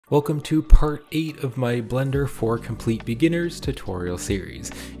Welcome to part 8 of my Blender for Complete Beginners tutorial series.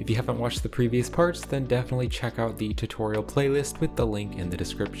 If you haven't watched the previous parts, then definitely check out the tutorial playlist with the link in the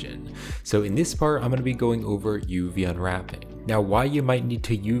description. So in this part, I'm going to be going over UV unwrapping. Now, why you might need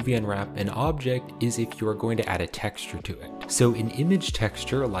to UV unwrap an object is if you are going to add a texture to it. So an image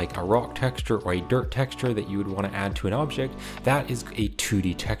texture, like a rock texture or a dirt texture that you would want to add to an object, that is a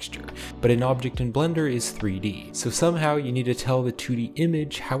 2D texture. But an object in Blender is 3D. So somehow you need to tell the 2D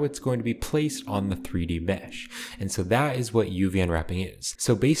image how it's going to be placed on the 3D mesh. And so that is what UV unwrapping is.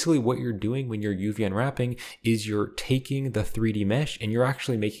 So basically what you're doing when you're UV unwrapping is you're taking the 3D mesh and you're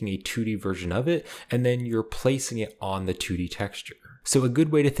actually making a 2D version of it, and then you're placing it on the 2D texture. So a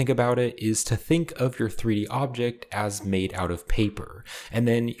good way to think about it is to think of your 3D object as made out of paper. And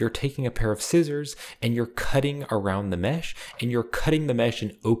then you're taking a pair of scissors and you're cutting around the mesh, and you're cutting the mesh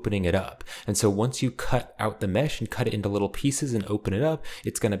and opening it up. And so once you cut out the mesh and cut it into little pieces and open it up,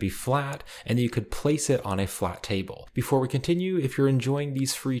 it's going to be flat, and then you could place it on a flat table. Before we continue, if you're enjoying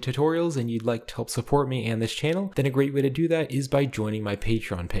these free tutorials and you'd like to help support me and this channel, then a great way to do that is by joining my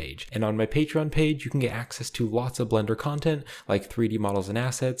Patreon page. And on my Patreon page, you can get access to lots of Blender content like 3D models and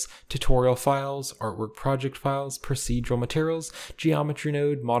assets, tutorial files, artwork project files, procedural materials, geometry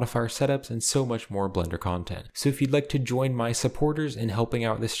node, modifier setups, and so much more Blender content. So if you'd like to join my supporters in helping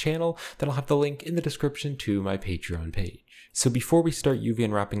out this channel, then I'll have the link in the description to my Patreon page. So before we start UV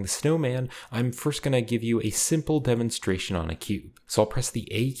unwrapping the snowman, I'm first going to give you a simple demonstration on a cube. So I'll press the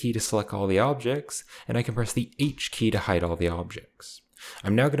A key to select all the objects, and I can press the H key to hide all the objects.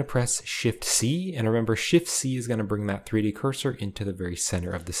 I'm now going to press Shift C, and remember Shift C is going to bring that 3D cursor into the very center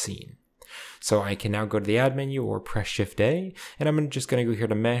of the scene. So I can now go to the Add menu or press Shift A, and I'm just going to go here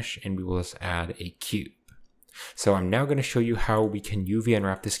to Mesh, and we will just add a cube. So I'm now going to show you how we can UV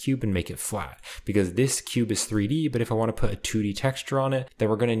unwrap this cube and make it flat, because this cube is 3D, but if I want to put a 2D texture on it, then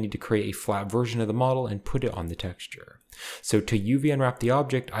we're going to need to create a flat version of the model and put it on the texture. So to UV unwrap the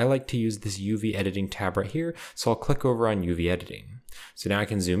object, I like to use this UV editing tab right here, so I'll click over on UV editing. So now I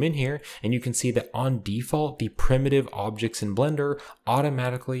can zoom in here, and you can see that on default, the primitive objects in Blender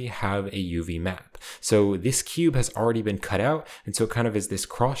automatically have a UV map. So this cube has already been cut out, and so it kind of is this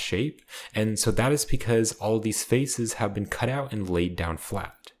cross shape. And so that is because all of these faces have been cut out and laid down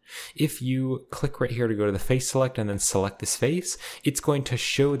flat. If you click right here to go to the face select and then select this face, it's going to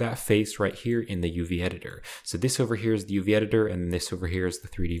show that face right here in the UV editor. So this over here is the UV editor, and this over here is the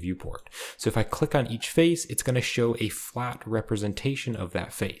 3D viewport. So if I click on each face, it's going to show a flat representation of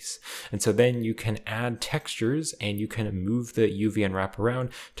that face. And so then you can add textures, and you can move the UV unwrap around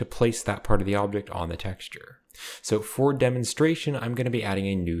to place that part of the object on the texture. So for demonstration, I'm going to be adding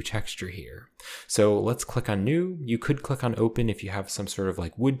a new texture here. So let's click on new. You could click on open if you have some sort of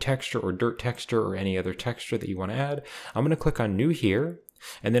like wood texture or dirt texture or any other texture that you want to add. I'm going to click on new here.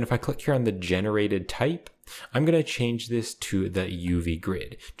 And then if I click here on the generated type, I'm going to change this to the UV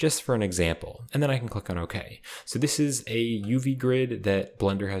grid, just for an example, and then I can click on OK. So this is a UV grid that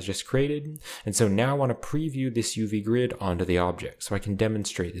Blender has just created, and so now I want to preview this UV grid onto the object so I can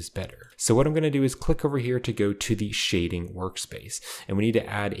demonstrate this better. So what I'm going to do is click over here to go to the shading workspace, and we need to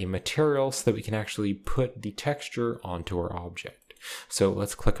add a material so that we can actually put the texture onto our object. So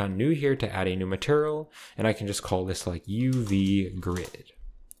let's click on new here to add a new material, and I can just call this like UV grid.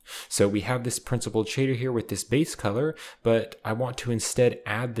 So we have this principled shader here with this base color, but I want to instead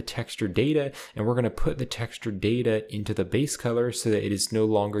add the texture data, and we're going to put the texture data into the base color so that it is no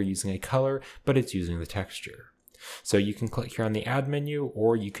longer using a color, but it's using the texture. So you can click here on the Add menu,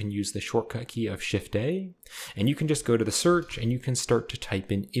 or you can use the shortcut key of Shift A, and you can just go to the search and you can start to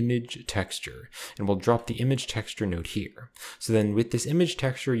type in image texture, and we'll drop the image texture node here. So then with this image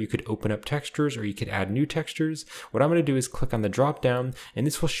texture, you could open up textures or you could add new textures. What I'm going to do is click on the drop down, and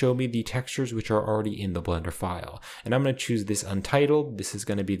this will show me the textures which are already in the Blender file. And I'm going to choose this untitled. This is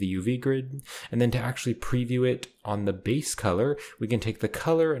going to be the UV grid. And then to actually preview it on the base color, we can take the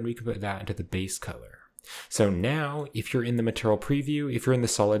color and we can put that into the base color. So now, if you're in the material preview, if you're in the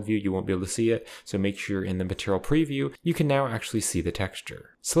solid view, you won't be able to see it. So make sure you're in the material preview. You can now actually see the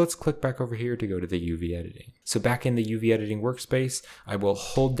texture. So let's click back over here to go to the UV editing. So back in the UV editing workspace, I will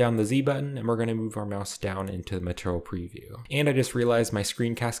hold down the Z button, and we're going to move our mouse down into the material preview. And I just realized my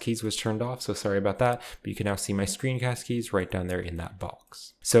screencast keys was turned off, so sorry about that, but you can now see my screencast keys right down there in that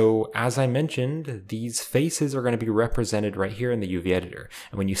box. So as I mentioned, these faces are going to be represented right here in the UV editor.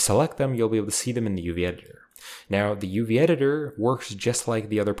 And when you select them, you'll be able to see them in the UV editor. Now the UV editor works just like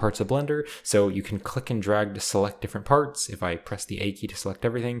the other parts of Blender, so you can click and drag to select different parts. If I press the A key to select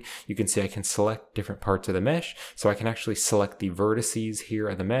everything, you can see I can select different parts of the mesh, so I can actually select the vertices here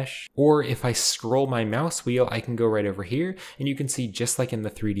of the mesh. Or if I scroll my mouse wheel, I can go right over here, and you can see just like in the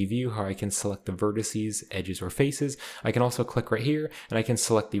 3D view how I can select the vertices, edges, or faces. I can also click right here, and I can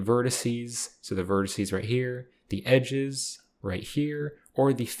select the vertices, so the vertices right here, the edges right here,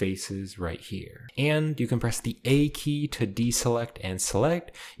 or the faces right here. And you can press the A key to deselect and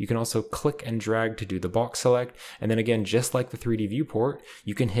select. You can also click and drag to do the box select. And then again, just like the 3D viewport,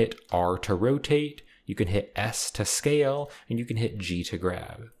 you can hit R to rotate, you can hit S to scale, and you can hit G to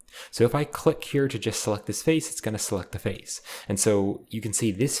grab. So if I click here to just select this face, it's going to select the face. And so you can see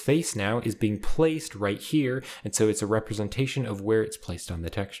this face now is being placed right here. And so it's a representation of where it's placed on the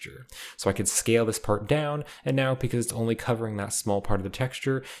texture. So I could scale this part down. And now because it's only covering that small part of the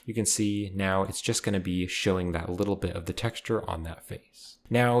texture, you can see now it's just going to be showing that little bit of the texture on that face.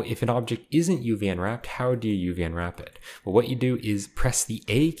 Now, if an object isn't UV unwrapped, how do you UV unwrap it? Well, what you do is press the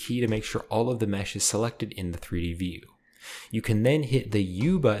A key to make sure all of the mesh is selected in the 3D view. You can then hit the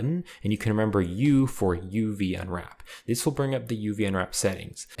U button, and you can remember U for UV unwrap. This will bring up the UV unwrap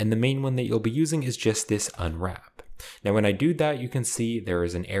settings, and the main one that you'll be using is just this unwrap. Now when I do that, you can see there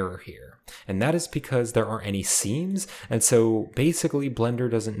is an error here, and that is because there aren't any seams, and so basically Blender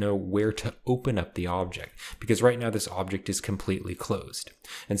doesn't know where to open up the object, because right now this object is completely closed.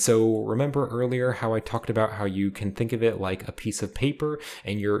 And so remember earlier how I talked about how you can think of it like a piece of paper,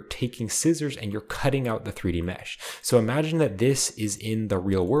 and you're taking scissors and you're cutting out the 3D mesh. So imagine that this is in the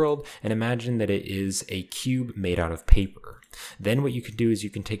real world, and imagine that it is a cube made out of paper. Then what you can do is you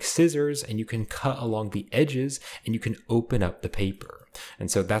can take scissors and you can cut along the edges and you can open up the paper. And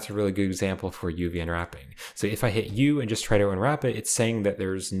so that's a really good example for UV unwrapping. So if I hit U and just try to unwrap it, it's saying that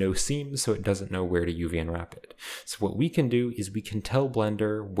there's no seams, so it doesn't know where to UV unwrap it. So what we can do is we can tell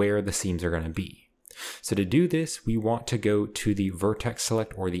Blender where the seams are going to be. So to do this, we want to go to the vertex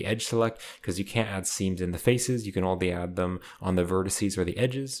select or the edge select, because you can't add seams in the faces. You can only add them on the vertices or the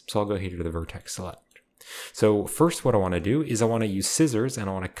edges. So I'll go here to the vertex select. So first what I want to do is I want to use scissors, and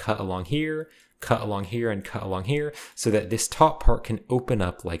I want to cut along here, and cut along here, so that this top part can open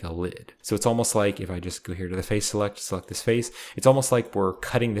up like a lid. So it's almost like if I just go here to the face select this face, it's almost like we're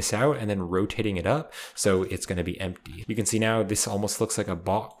cutting this out and then rotating it up, so it's going to be empty. You can see now this almost looks like a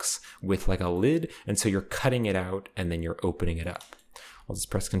box with like a lid, and so you're cutting it out and then you're opening it up. I'll just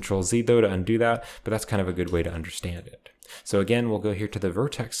press Ctrl Z though to undo that, but that's kind of a good way to understand it. So again, we'll go here to the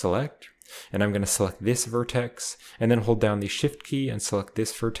vertex select, and I'm going to select this vertex, and then hold down the Shift key and select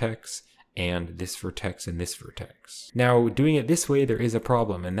this vertex, and this vertex, and this vertex. Now, doing it this way, there is a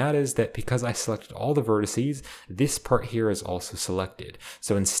problem, and that is that because I selected all the vertices, this part here is also selected.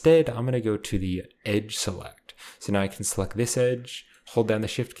 So instead, I'm going to go to the edge select. So now I can select this edge, hold down the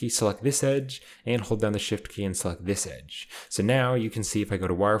Shift key, select this edge, and hold down the Shift key and select this edge. So now you can see if I go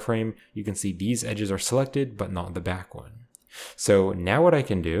to wireframe, you can see these edges are selected, but not the back one. So now what I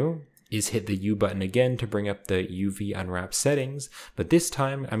can do is hit the U button again to bring up the UV unwrap settings, but this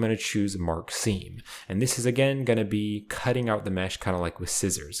time I'm going to choose Mark Seam. And this is again going to be cutting out the mesh, kind of like with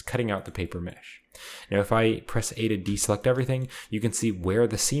scissors, cutting out the paper mesh. Now if I press A to deselect everything, you can see where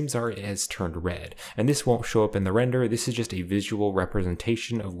the seams are, it has turned red. And this won't show up in the render, this is just a visual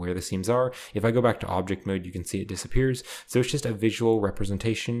representation of where the seams are. If I go back to object mode, you can see it disappears. So it's just a visual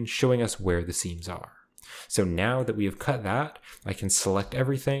representation showing us where the seams are. So now that we have cut that, I can select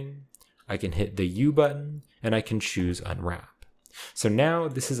everything, I can hit the U button, and I can choose Unwrap. So now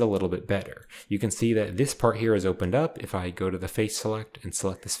this is a little bit better. You can see that this part here is opened up. If I go to the face select and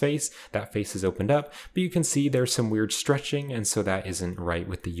select this face, that face is opened up, but you can see there's some weird stretching, and so that isn't right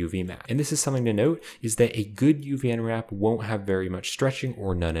with the UV map. And this is something to note, is that a good UV unwrap won't have very much stretching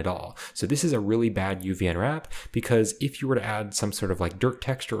or none at all. So this is a really bad UV unwrap, because if you were to add some sort of like dirt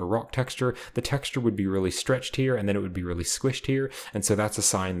texture or rock texture, the texture would be really stretched here, and then it would be really squished here, and so that's a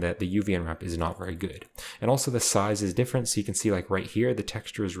sign that the UV unwrap is not very good. And also the size is different, so you can see like right here, the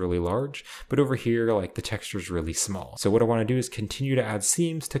texture is really large, but over here, like the texture is really small. So what I want to do is continue to add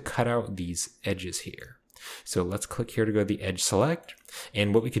seams to cut out these edges here. So let's click here to go to the edge select.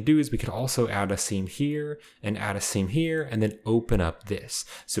 And what we could do is we could also add a seam here and add a seam here and then open up this.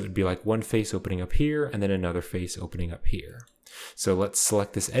 So it would be like one face opening up here and then another face opening up here. So let's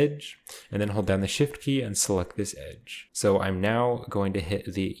select this edge and then hold down the Shift key and select this edge. So I'm now going to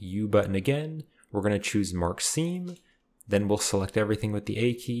hit the U button again. We're going to choose Mark Seam. Then we'll select everything with the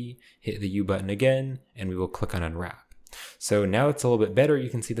A key, hit the U button again, and we will click on Unwrap. So now it's a little bit better. You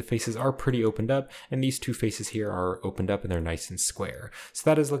can see the faces are pretty opened up, and these two faces here are opened up and they're nice and square. So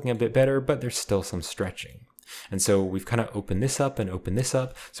that is looking a bit better, but there's still some stretching. And so we've kind of opened this up and opened this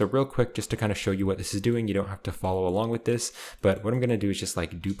up. So real quick, just to kind of show you what this is doing, you don't have to follow along with this, but what I'm going to do is just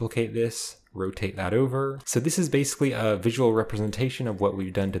like duplicate this, rotate that over. So this is basically a visual representation of what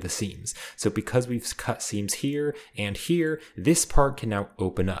we've done to the seams. So because we've cut seams here and here, this part can now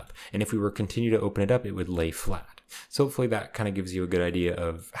open up. And if we were to continue to open it up, it would lay flat. So hopefully that kind of gives you a good idea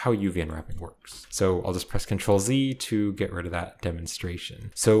of how UV unwrapping works. So I'll just press Ctrl Z to get rid of that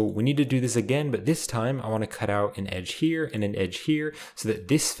demonstration. So we need to do this again, but this time I want to cut out an edge here and an edge here so that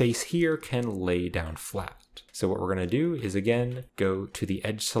this face here can lay down flat. So what we're going to do is again, go to the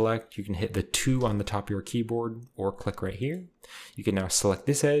edge select. You can hit the 2 on the top of your keyboard or click right here. You can now select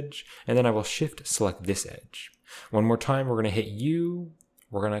this edge, and then I will shift select this edge. One more time, we're going to hit U.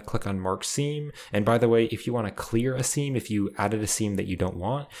 We're going to click on Mark Seam. And by the way, if you want to clear a seam, if you added a seam that you don't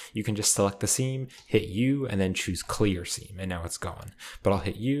want, you can just select the seam, hit U, and then choose Clear Seam. And now it's gone. But I'll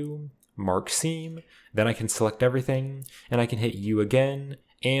hit U, Mark Seam, then I can select everything, and I can hit U again,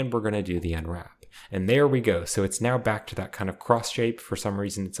 and we're going to do the unwrap. And there we go. So it's now back to that kind of cross shape. For some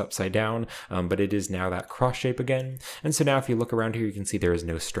reason it's upside down, but it is now that cross shape again. And so now if you look around here, you can see there is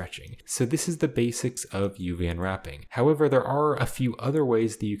no stretching. So this is the basics of UV unwrapping. However, there are a few other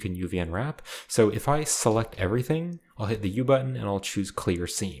ways that you can UV unwrap. So if I select everything, I'll hit the U button and I'll choose Clear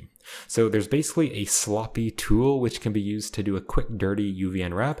Seam. So there's basically a sloppy tool which can be used to do a quick dirty UV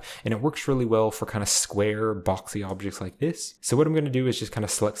unwrap, and it works really well for kind of square boxy objects like this. So what I'm going to do is just kind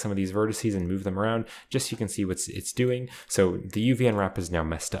of select some of these vertices and move them around just so you can see what it's doing. So the UV unwrap is now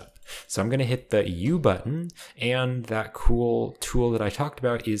messed up. So I'm going to hit the U button, and that cool tool that I talked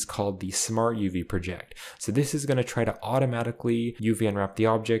about is called the Smart UV Project. So this is going to try to automatically UV unwrap the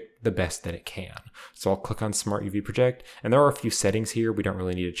object the best that it can. So I'll click on Smart UV Project, and there are a few settings here. We don't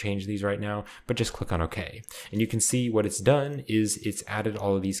really need to change these right now, but just click on OK. And you can see what it's done is it's added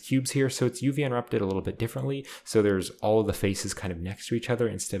all of these cubes here. So it's UV unwrapped it a little bit differently. So there's all of the faces kind of next to each other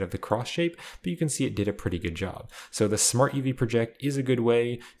instead of the cross shape, but you can see it did a pretty good job. So the Smart UV Project is a good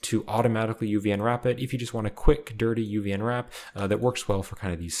way to automatically UV unwrap it if you just want a quick, dirty UV unwrap that works well for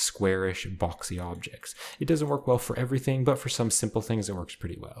kind of these squarish, boxy objects. It doesn't work well for everything, but for some simple things, it works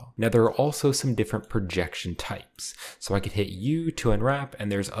pretty well. Now, there are also some different projection types. So I could hit U to unwrap, and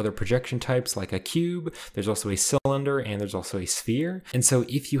there's other projection types like a cube, there's also a cylinder, and there's also a sphere. And so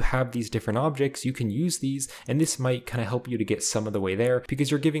if you have these different objects, you can use these, and this might kind of help you to get some of the way there because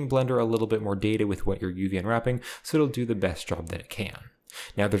you're giving Blender a little bit more data with what you're UV unwrapping, so it'll do the best job that it can.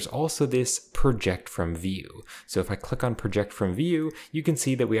 Now there's also this project from view. So if I click on project from view, you can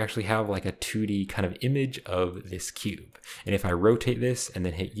see that we actually have like a 2D kind of image of this cube. And if I rotate this and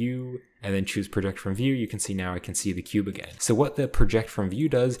then hit U and then choose project from view, you can see now I can see the cube again. So what the project from view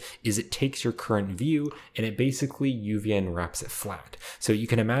does is it takes your current view and it basically UV unwraps it flat. So you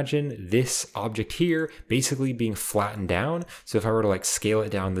can imagine this object here basically being flattened down. So if I were to like scale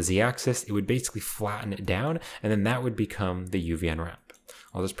it down the Z-axis, it would basically flatten it down, and then that would become the UV unwrap.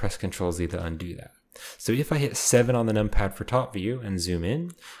 I'll just press Ctrl Z to undo that. So if I hit 7 on the numpad for top view and zoom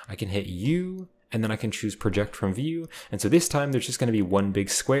in, I can hit U, and then I can choose project from view. And so this time there's just going to be one big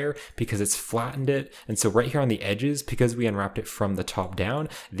square because it's flattened it. And so right here on the edges, because we unwrapped it from the top down,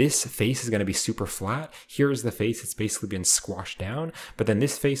 this face is going to be super flat. Here's the face. It's basically been squashed down, but then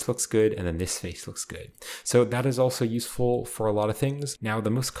this face looks good. And then this face looks good. So that is also useful for a lot of things. Now, the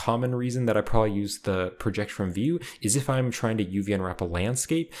most common reason that I probably use the project from view is if I'm trying to UV unwrap a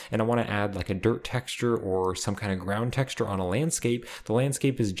landscape and I want to add like a dirt texture or some kind of ground texture on a landscape. The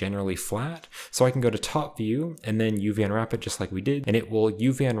landscape is generally flat. So I can go to top view and then UV unwrap it just like we did, and it will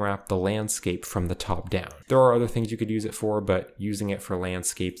UV unwrap the landscape from the top down. There are other things you could use it for, but using it for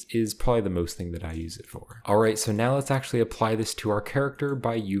landscapes is probably the most thing that I use it for. All right, so now let's actually apply this to our character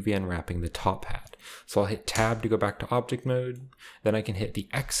by UV unwrapping the top hat. So I'll hit tab to go back to object mode, then I can hit the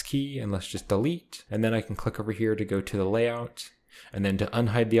X key and let's just delete, and then I can click over here to go to the layout. And then to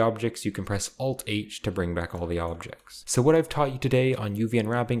unhide the objects, you can press Alt-H to bring back all the objects. So what I've taught you today on UV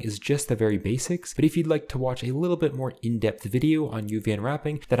unwrapping is just the very basics, but if you'd like to watch a little bit more in-depth video on UV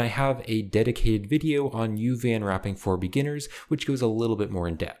unwrapping, then I have a dedicated video on UV unwrapping for beginners, which goes a little bit more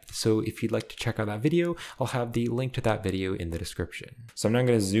in depth. So if you'd like to check out that video, I'll have the link to that video in the description. So I'm now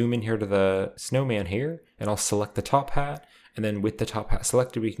going to zoom in here to the snowman here, and I'll select the top hat. And then with the top hat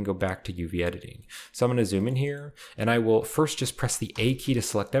selected, we can go back to UV editing. So I'm going to zoom in here, and I will first just press the A key to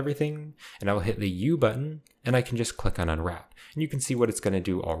select everything, and I will hit the U button, and I can just click on Unwrap, and you can see what it's going to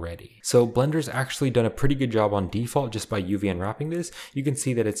do already. So Blender's actually done a pretty good job on default just by UV unwrapping this. You can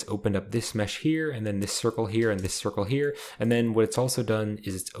see that it's opened up this mesh here, and then this circle here, and this circle here, and then what it's also done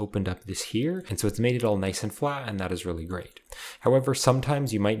is it's opened up this here, and so it's made it all nice and flat, and that is really great. However,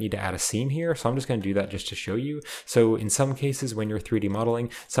 sometimes you might need to add a seam here, so I'm just going to do that just to show you. So in some cases when you're 3D modeling,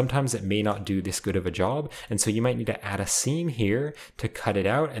 sometimes it may not do this good of a job, and so you might need to add a seam here to cut it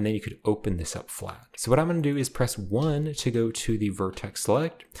out, and then you could open this up flat. So what I'm going to do is press 1 to go to the vertex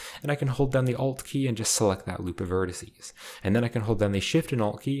select, and I can hold down the Alt key and just select that loop of vertices. And then I can hold down the Shift and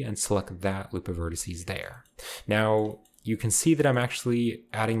Alt key and select that loop of vertices there. Now, you can see that I'm actually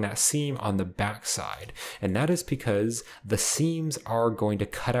adding that seam on the back side, and that is because the seams are going to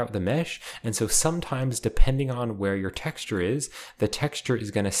cut out the mesh, and so sometimes depending on where your texture is, the texture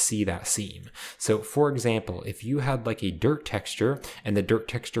is going to see that seam. So for example, if you had like a dirt texture and the dirt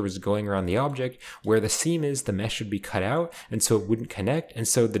texture was going around the object, where the seam is, the mesh would be cut out, and so it wouldn't connect, and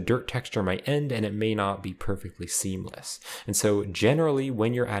so the dirt texture might end and it may not be perfectly seamless. And so generally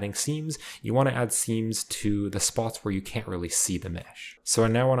when you're adding seams, you want to add seams to the spots where you can't really see the mesh. So I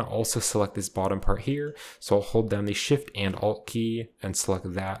now want to also select this bottom part here, so I'll hold down the Shift and Alt key and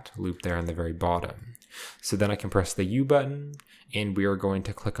select that loop there on the very bottom. So then I can press the U button, and we are going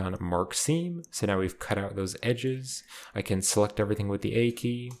to click on Mark Seam. So now we've cut out those edges. I can select everything with the A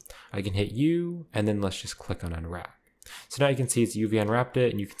key, I can hit U, and then let's just click on Unwrap. So now you can see it's UV unwrapped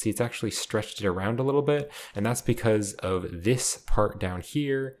it, and you can see it's actually stretched it around a little bit, and that's because of this part down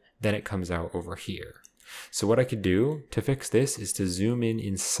here, then it comes out over here. So what I could do to fix this is to zoom in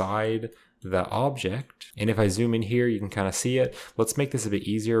inside the object, and if I zoom in here you can kind of see it. Let's make this a bit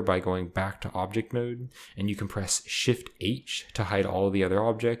easier by going back to object mode, and you can press Shift H to hide all of the other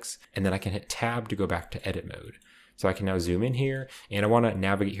objects, and then I can hit Tab to go back to edit mode. So I can now zoom in here, and I want to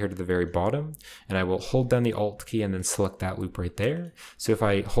navigate here to the very bottom, and I will hold down the Alt key and then select that loop right there. So if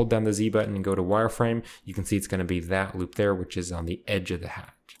I hold down the Z button and go to wireframe, you can see it's going to be that loop there, which is on the edge of the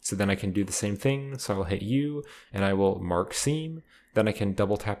hat. So then I can do the same thing, so I'll hit U, and I will mark seam. Then I can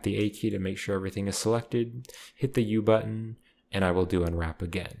double tap the A key to make sure everything is selected, hit the U button, and I will do Unwrap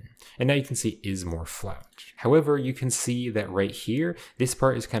again. And now you can see it is more flat. However, you can see that right here, this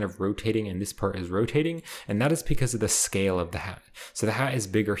part is kind of rotating and this part is rotating, and that is because of the scale of the hat. So the hat is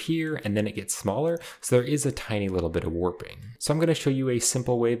bigger here and then it gets smaller, so there is a tiny little bit of warping. So I'm going to show you a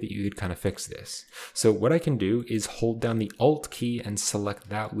simple way that you could kind of fix this. So what I can do is hold down the Alt key and select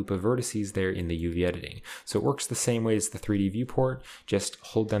that loop of vertices there in the UV editing. So it works the same way as the 3D viewport, just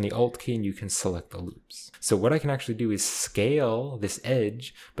hold down the Alt key and you can select the loops. So what I can actually do is scale this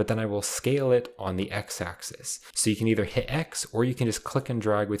edge, but then I will scale it on the x-axis. So you can either hit X or you can just click and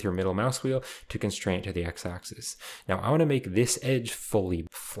drag with your middle mouse wheel to constrain it to the x-axis. Now I want to make this edge fully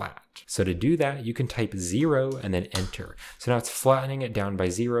flat. So to do that, you can type 0 and then enter. So now it's flattening it down by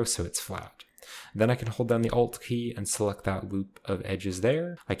 0, so it's flat. Then I can hold down the Alt key and select that loop of edges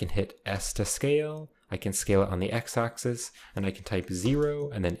there. I can hit S to scale. I can scale it on the x-axis, and I can type 0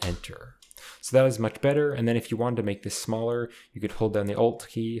 and then enter. So that is much better. And then if you wanted to make this smaller, you could hold down the Alt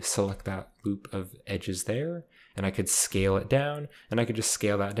key, select that loop of edges there, and I could scale it down, and I could just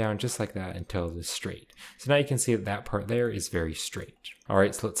scale that down just like that until it is straight. So now you can see that that part there is very straight. All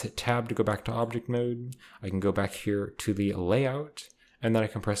right, so let's hit Tab to go back to object mode. I can go back here to the layout, and then I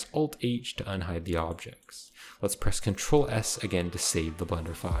can press Alt H to unhide the objects. Let's press Ctrl S again to save the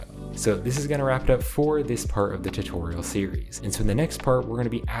Blender file. So this is going to wrap it up for this part of the tutorial series. And so in the next part, we're going to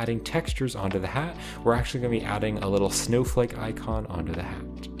be adding textures onto the hat. We're actually going to be adding a little snowflake icon onto the hat.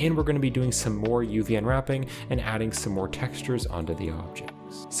 And we're going to be doing some more UV unwrapping and adding some more textures onto the objects.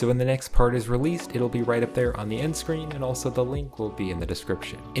 So when the next part is released, it'll be right up there on the end screen, and also the link will be in the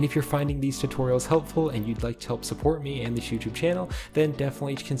description. And if you're finding these tutorials helpful and you'd like to help support me and this YouTube channel, then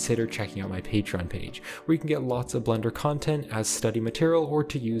definitely consider checking out my Patreon page, where you can get lots of Blender content as study material or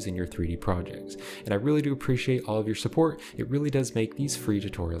to use in your 3D projects. And I really do appreciate all of your support. It really does make these free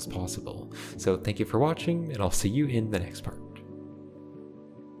tutorials possible. So thank you for watching, and I'll see you in the next part.